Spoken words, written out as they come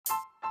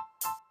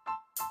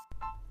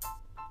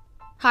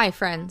Hi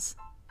friends,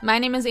 my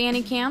name is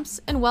Annie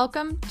Camps and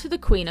welcome to the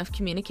Queen of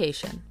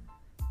Communication.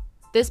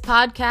 This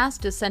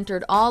podcast is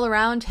centered all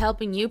around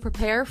helping you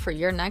prepare for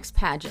your next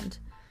pageant.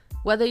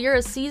 Whether you're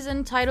a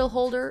seasoned title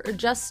holder or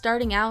just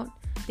starting out,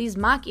 these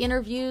mock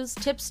interviews,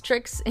 tips,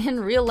 tricks,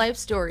 and real-life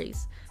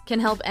stories can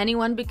help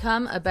anyone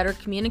become a better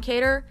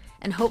communicator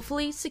and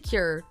hopefully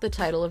secure the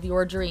title of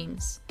your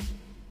dreams.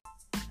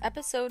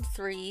 Episode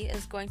 3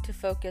 is going to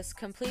focus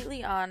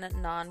completely on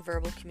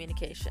nonverbal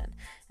communication.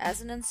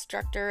 As an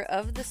instructor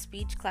of the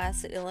speech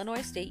class at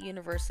Illinois State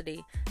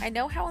University, I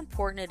know how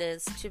important it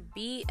is to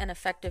be an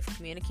effective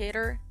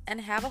communicator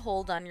and have a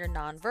hold on your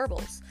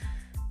nonverbals.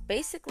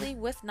 Basically,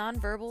 with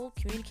nonverbal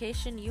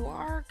communication, you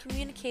are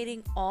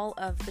communicating all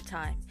of the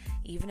time,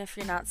 even if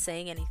you're not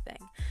saying anything.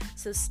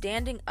 So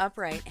standing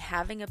upright,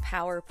 having a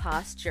power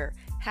posture,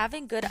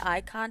 having good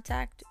eye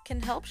contact can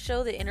help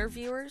show the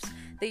interviewers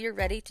that you're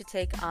ready to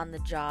take on the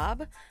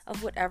job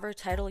of whatever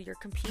title you're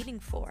competing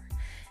for.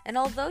 And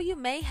although you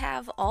may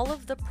have all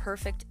of the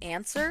perfect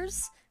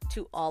answers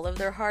to all of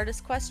their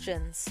hardest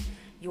questions,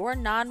 your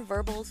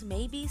nonverbals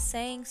may be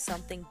saying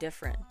something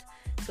different.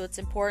 So it's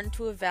important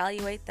to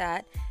evaluate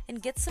that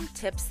and get some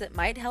tips that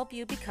might help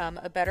you become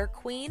a better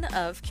queen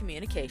of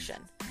communication.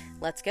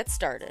 Let's get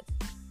started.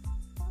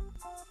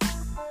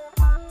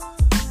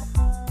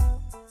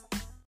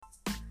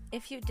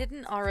 If you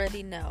didn't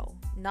already know,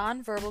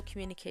 nonverbal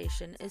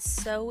communication is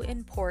so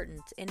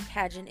important in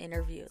pageant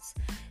interviews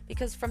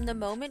because from the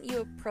moment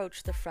you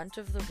approach the front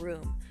of the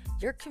room,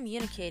 you're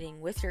communicating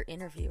with your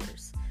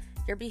interviewers.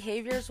 Your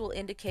behaviors will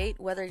indicate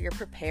whether you're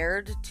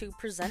prepared to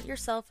present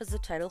yourself as a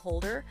title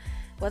holder,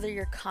 whether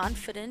you're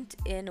confident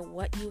in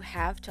what you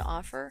have to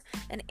offer,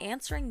 and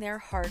answering their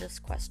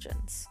hardest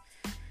questions.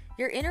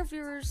 Your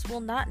interviewers will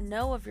not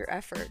know of your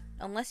effort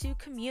unless you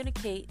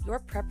communicate your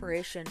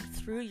preparation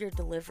through your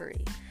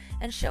delivery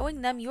and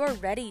showing them you are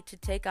ready to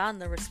take on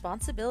the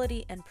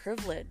responsibility and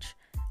privilege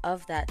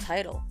of that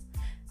title.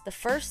 The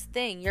first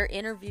thing your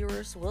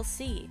interviewers will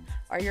see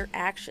are your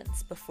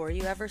actions before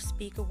you ever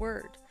speak a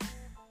word.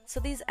 So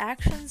these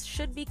actions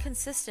should be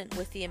consistent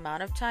with the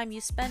amount of time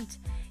you spent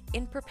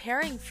in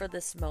preparing for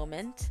this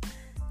moment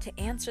to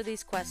answer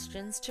these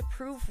questions to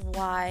prove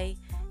why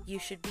you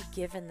should be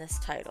given this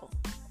title.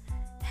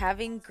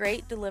 Having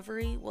great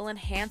delivery will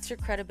enhance your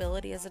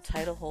credibility as a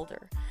title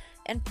holder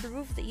and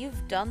prove that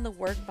you've done the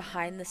work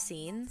behind the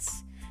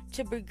scenes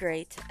to be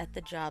great at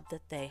the job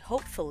that they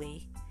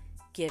hopefully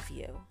give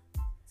you.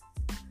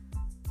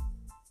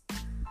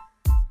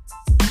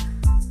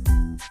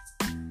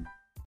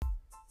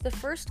 The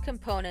first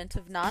component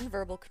of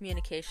nonverbal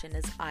communication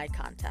is eye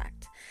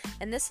contact,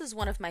 and this is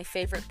one of my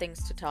favorite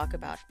things to talk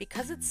about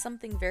because it's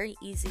something very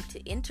easy to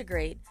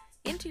integrate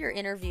into your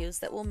interviews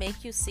that will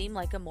make you seem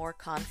like a more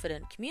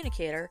confident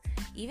communicator,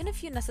 even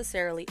if you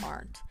necessarily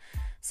aren't.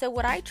 So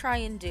what I try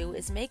and do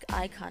is make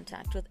eye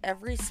contact with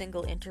every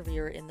single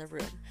interviewer in the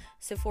room.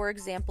 So for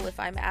example, if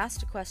I'm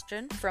asked a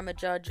question from a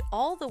judge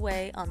all the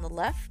way on the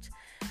left,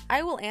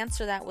 I will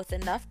answer that with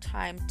enough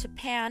time to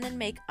pan and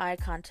make eye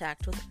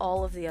contact with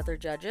all of the other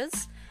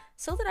judges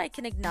so that I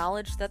can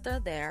acknowledge that they're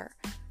there,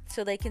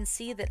 so they can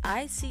see that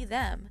I see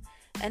them,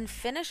 and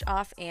finish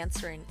off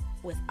answering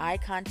with eye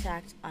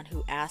contact on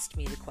who asked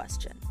me the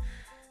question.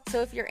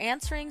 So if you're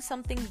answering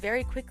something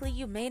very quickly,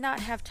 you may not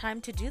have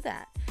time to do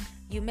that.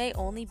 You may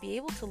only be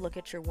able to look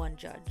at your one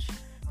judge.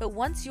 But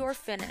once you're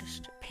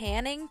finished,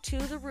 panning to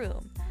the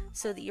room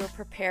so that you're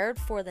prepared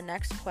for the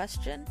next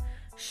question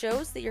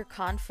shows that you're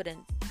confident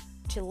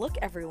to look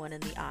everyone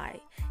in the eye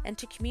and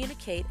to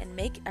communicate and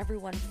make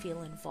everyone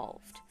feel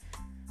involved.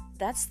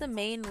 That's the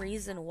main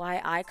reason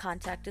why eye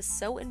contact is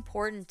so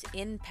important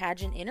in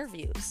pageant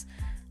interviews.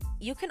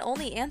 You can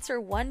only answer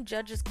one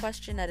judge's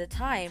question at a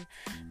time,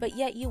 but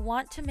yet you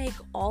want to make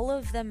all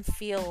of them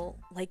feel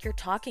like you're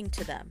talking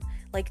to them,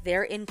 like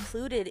they're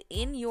included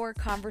in your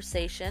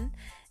conversation,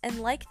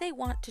 and like they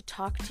want to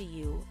talk to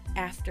you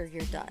after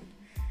you're done.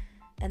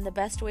 And the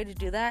best way to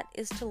do that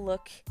is to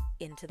look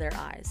into their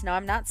eyes. Now,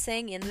 I'm not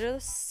saying into the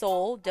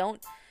soul,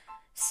 don't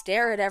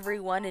stare at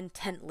everyone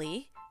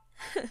intently.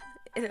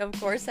 It, of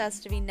course, has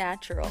to be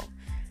natural.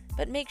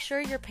 But make sure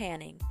you're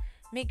panning.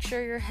 Make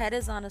sure your head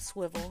is on a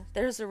swivel,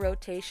 there's a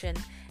rotation,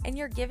 and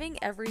you're giving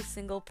every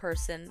single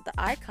person the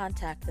eye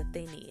contact that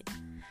they need.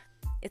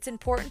 It's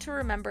important to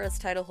remember as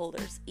title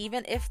holders,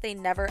 even if they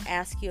never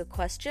ask you a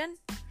question,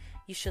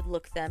 you should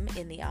look them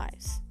in the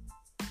eyes.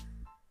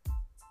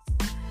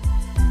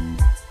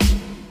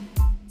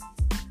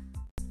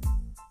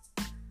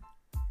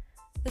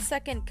 The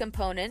second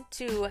component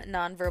to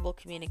nonverbal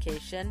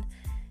communication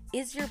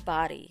is your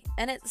body,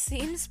 and it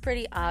seems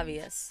pretty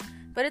obvious,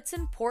 but it's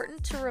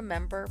important to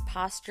remember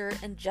posture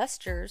and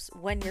gestures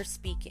when you're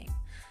speaking.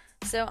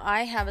 So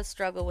I have a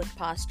struggle with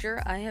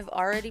posture. I have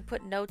already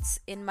put notes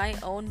in my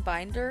own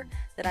binder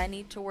that I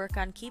need to work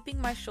on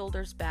keeping my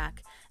shoulders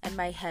back and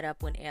my head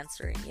up when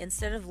answering.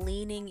 Instead of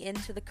leaning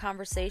into the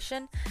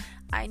conversation,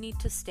 I need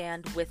to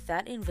stand with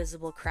that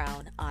invisible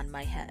crown on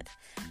my head.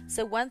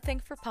 So one thing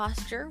for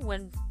posture,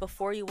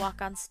 before you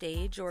walk on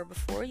stage or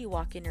before you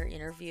walk in your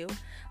interview,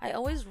 I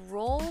always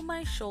roll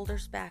my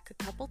shoulders back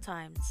a couple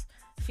times.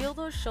 Feel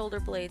those shoulder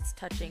blades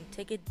touching.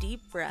 Take a deep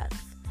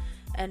breath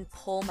and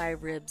pull my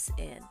ribs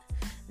in.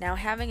 Now,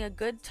 having a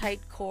good tight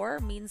core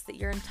means that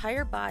your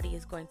entire body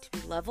is going to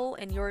be level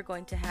and you're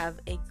going to have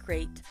a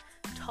great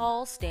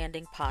tall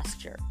standing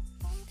posture.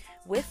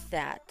 With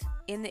that,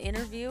 in the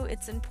interview,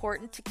 it's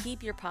important to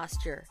keep your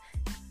posture.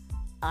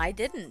 I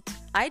didn't.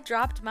 I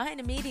dropped mine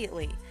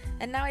immediately,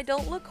 and now I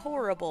don't look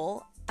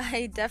horrible.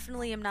 I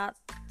definitely am not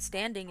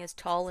standing as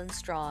tall and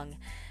strong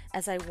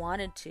as I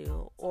wanted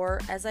to,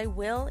 or as I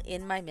will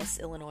in my Miss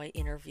Illinois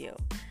interview.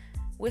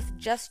 With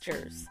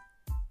gestures,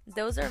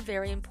 those are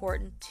very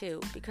important too,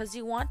 because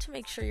you want to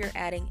make sure you're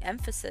adding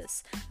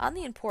emphasis on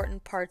the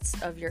important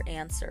parts of your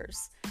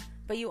answers.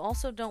 But you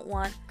also don't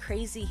want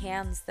crazy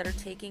hands that are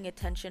taking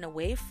attention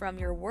away from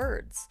your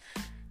words.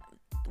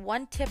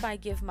 One tip I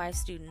give my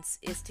students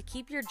is to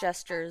keep your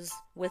gestures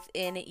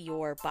within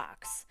your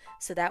box.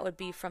 So that would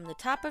be from the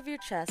top of your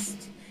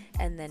chest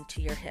and then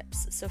to your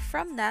hips. So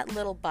from that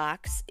little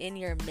box in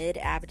your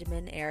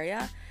mid-abdomen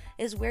area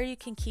is where you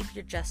can keep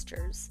your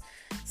gestures.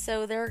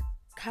 So they're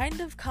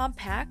kind of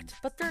compact,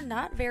 but they're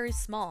not very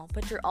small,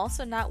 but you're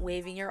also not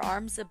waving your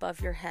arms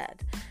above your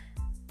head.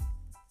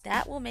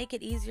 That will make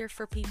it easier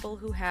for people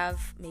who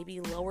have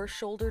maybe lower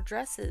shoulder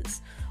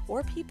dresses,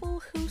 or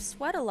people who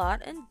sweat a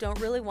lot and don't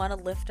really want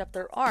to lift up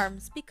their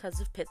arms because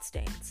of pit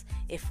stains,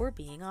 if we're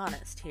being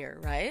honest here,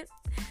 right?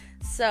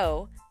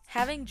 So,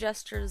 having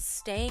gestures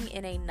staying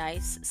in a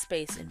nice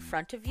space in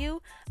front of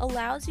you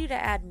allows you to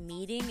add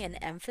meaning and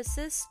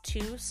emphasis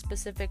to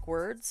specific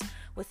words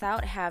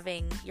without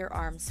having your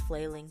arms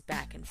flailing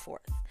back and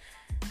forth.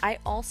 I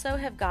also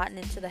have gotten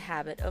into the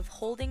habit of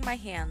holding my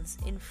hands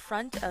in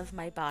front of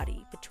my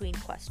body between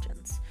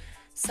questions.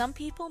 Some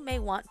people may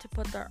want to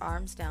put their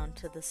arms down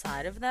to the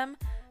side of them.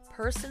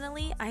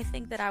 Personally, I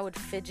think that I would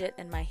fidget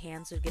and my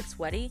hands would get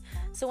sweaty,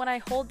 so when I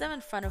hold them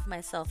in front of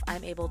myself,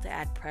 I'm able to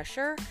add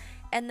pressure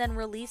and then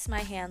release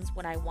my hands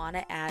when I want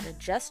to add a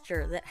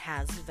gesture that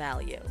has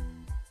value.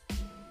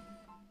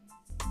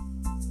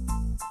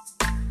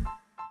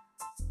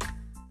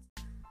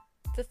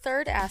 The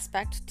third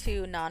aspect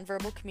to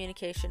nonverbal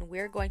communication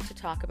we're going to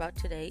talk about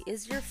today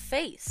is your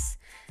face.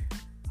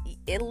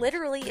 It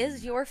literally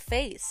is your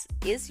face.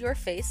 Is your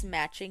face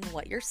matching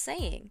what you're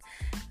saying?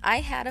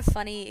 I had a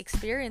funny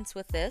experience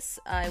with this.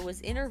 I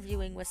was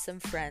interviewing with some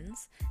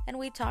friends, and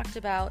we talked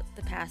about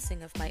the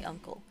passing of my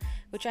uncle,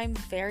 which I'm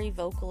very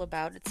vocal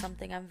about. It's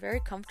something I'm very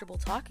comfortable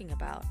talking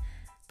about.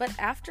 But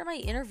after my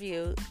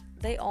interview,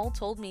 they all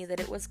told me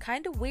that it was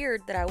kind of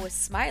weird that I was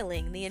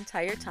smiling the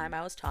entire time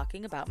I was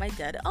talking about my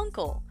dead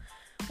uncle.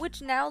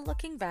 Which now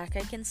looking back,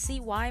 I can see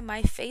why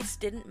my face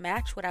didn't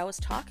match what I was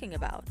talking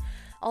about.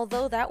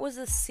 Although that was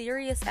a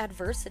serious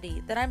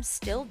adversity that I'm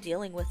still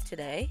dealing with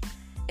today,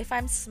 if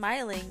I'm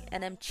smiling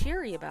and am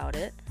cheery about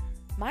it,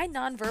 my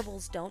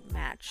nonverbals don't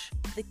match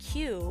the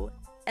cue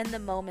and the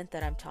moment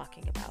that I'm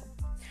talking about.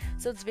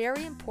 So it's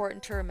very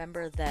important to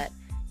remember that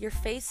your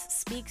face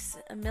speaks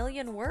a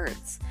million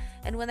words,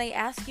 and when they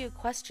ask you a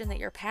question that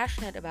you're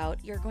passionate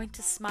about, you're going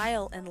to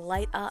smile and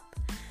light up.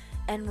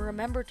 And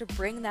remember to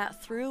bring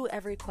that through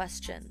every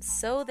question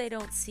so they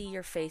don't see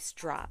your face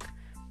drop.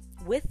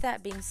 With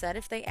that being said,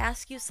 if they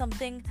ask you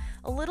something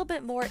a little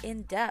bit more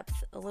in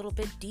depth, a little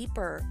bit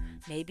deeper,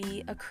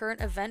 maybe a current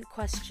event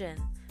question,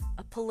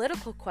 a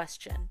political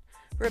question,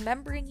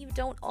 remembering you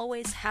don't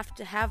always have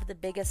to have the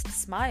biggest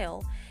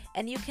smile,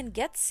 and you can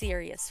get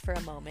serious for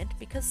a moment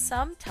because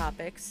some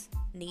topics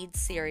need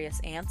serious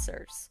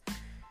answers.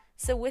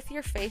 So with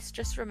your face,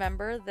 just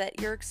remember that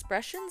your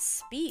expressions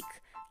speak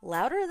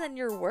louder than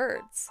your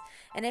words.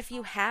 And if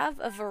you have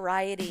a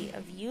variety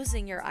of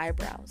using your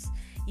eyebrows,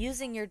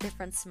 using your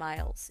different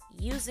smiles,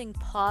 using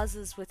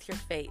pauses with your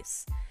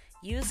face,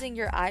 using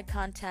your eye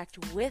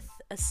contact with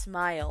a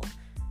smile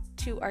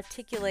to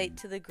articulate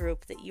to the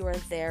group that you are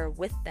there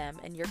with them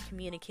and you're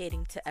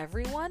communicating to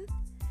everyone,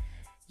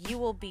 you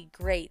will be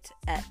great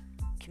at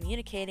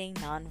communicating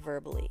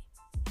non-verbally.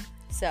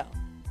 So,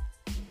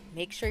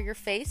 make sure your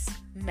face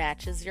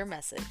matches your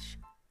message.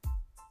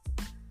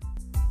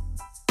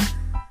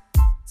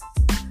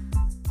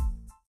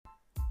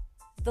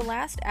 The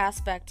last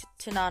aspect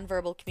to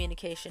nonverbal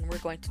communication we're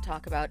going to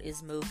talk about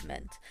is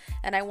movement.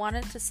 And I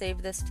wanted to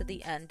save this to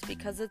the end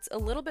because it's a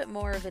little bit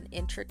more of an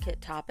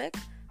intricate topic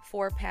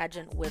for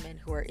pageant women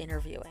who are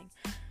interviewing.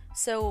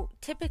 So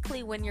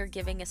typically when you're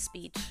giving a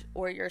speech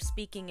or you're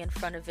speaking in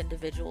front of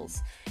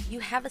individuals, you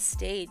have a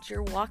stage,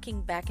 you're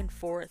walking back and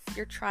forth,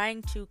 you're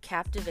trying to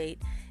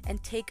captivate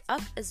and take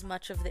up as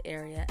much of the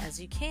area as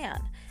you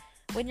can.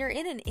 When you're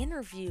in an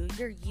interview,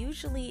 you're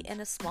usually in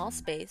a small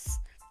space.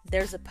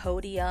 There's a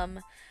podium,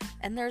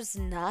 and there's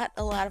not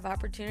a lot of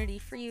opportunity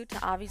for you to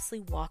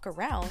obviously walk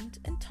around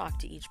and talk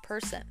to each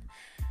person.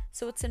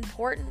 So it's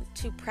important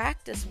to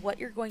practice what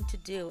you're going to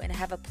do and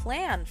have a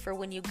plan for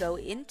when you go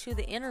into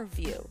the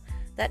interview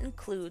that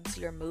includes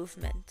your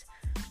movement.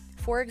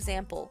 For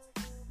example,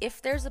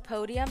 if there's a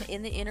podium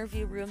in the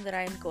interview room that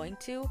I am going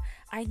to,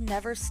 I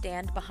never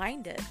stand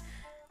behind it.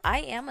 I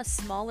am a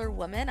smaller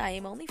woman. I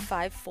am only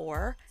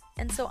 5'4",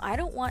 and so I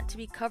don't want to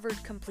be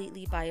covered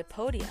completely by a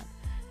podium.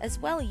 As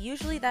well,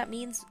 usually that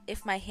means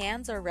if my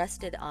hands are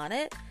rested on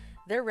it,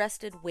 they're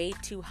rested way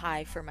too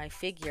high for my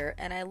figure,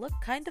 and I look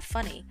kind of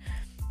funny.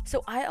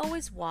 So I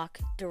always walk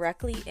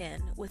directly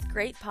in with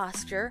great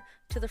posture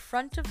to the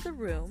front of the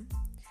room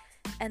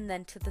and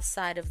then to the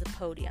side of the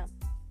podium.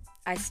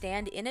 I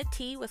stand in a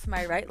T with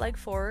my right leg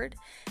forward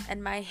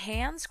and my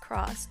hands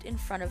crossed in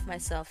front of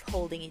myself,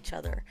 holding each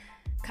other.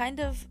 Kind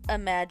of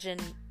imagine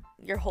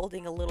you're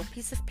holding a little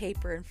piece of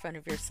paper in front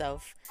of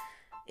yourself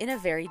in a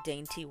very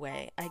dainty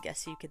way, I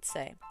guess you could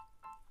say.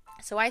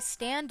 So I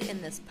stand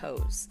in this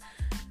pose,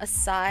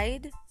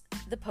 aside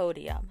the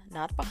podium,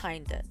 not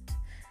behind it,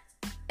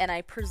 and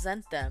I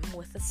present them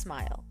with a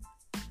smile.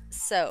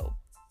 So,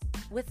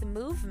 with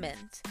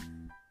movement,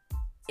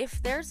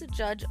 if there's a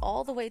judge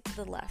all the way to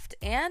the left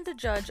and a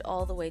judge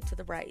all the way to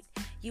the right,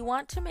 you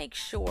want to make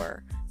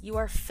sure you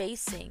are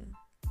facing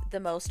the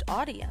most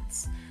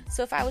audience.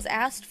 So if I was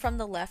asked from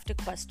the left a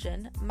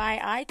question, my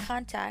eye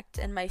contact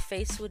and my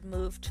face would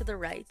move to the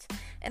right,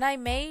 and I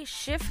may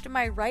shift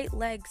my right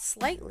leg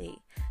slightly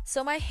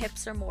so my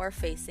hips are more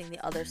facing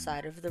the other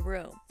side of the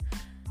room.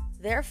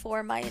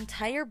 Therefore, my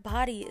entire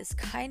body is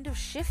kind of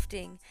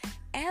shifting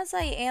as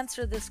I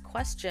answer this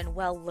question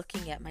while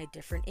looking at my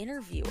different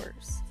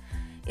interviewers.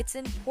 It's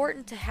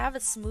important to have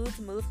a smooth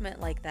movement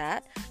like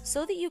that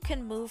so that you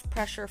can move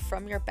pressure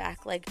from your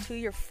back leg to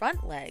your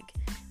front leg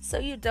so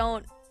you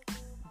don't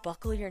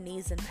buckle your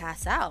knees and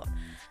pass out.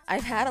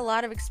 I've had a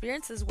lot of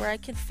experiences where I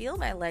can feel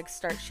my legs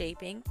start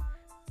shaking,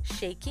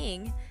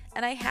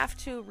 and I have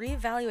to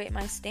reevaluate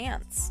my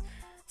stance.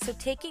 So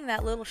taking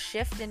that little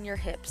shift in your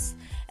hips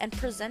and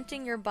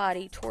presenting your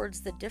body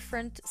towards the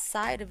different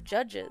side of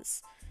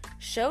judges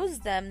shows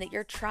them that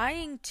you're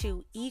trying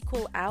to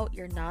equal out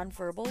your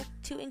nonverbal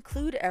to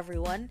include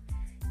everyone,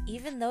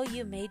 even though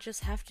you may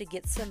just have to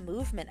get some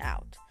movement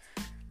out.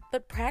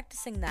 But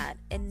practicing that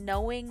and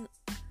knowing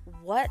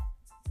what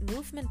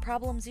movement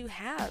problems you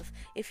have,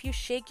 if you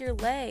shake your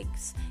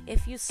legs,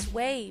 if you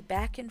sway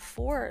back and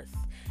forth,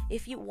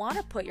 if you want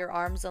to put your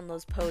arms on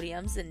those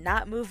podiums and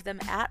not move them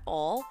at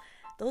all,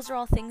 those are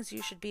all things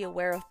you should be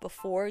aware of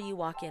before you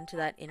walk into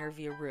that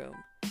interview room.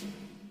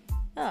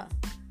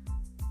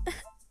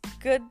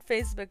 Good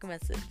Facebook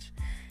message.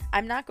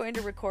 I'm not going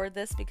to re-record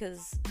this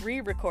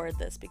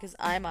because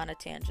I'm on a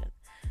tangent.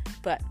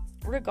 But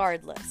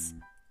regardless,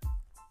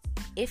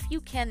 if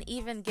you can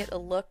even get a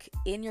look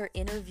in your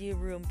interview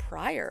room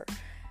prior,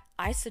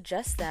 I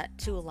suggest that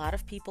to a lot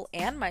of people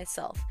and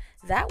myself.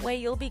 That way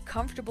you'll be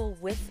comfortable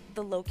with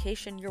the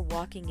location you're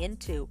walking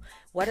into,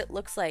 what it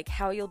looks like,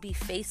 how you'll be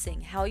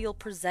facing, how you'll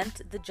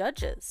present the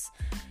judges.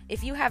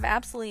 If you have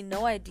absolutely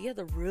no idea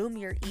the room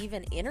you're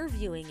even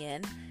interviewing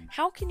in,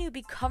 how can you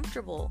be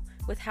comfortable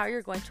with how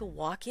you're going to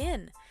walk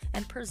in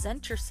and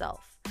present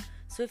yourself?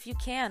 So if you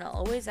can,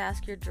 always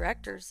ask your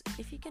directors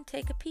if you can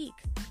take a peek.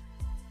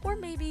 Or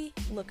maybe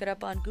look it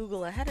up on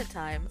Google ahead of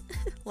time,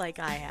 like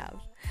I have.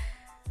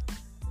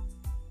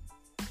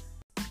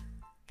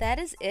 That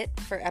is it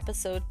for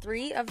episode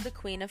 3 of The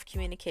Queen of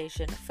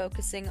Communication,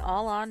 focusing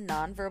all on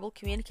nonverbal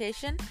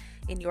communication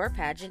in your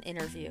pageant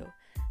interview.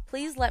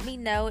 Please let me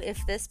know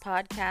if this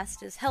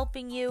podcast is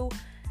helping you,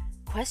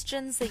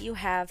 questions that you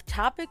have,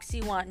 topics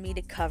you want me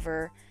to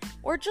cover,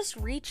 or just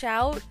reach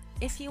out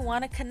if you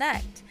want to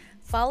connect.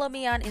 Follow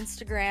me on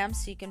Instagram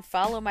so you can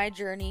follow my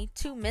journey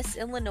to Miss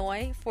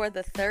Illinois for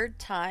the 3rd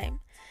time.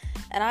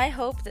 And I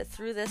hope that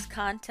through this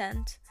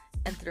content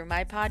and through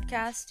my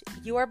podcast,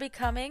 you are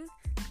becoming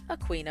a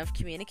queen of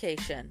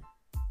communication.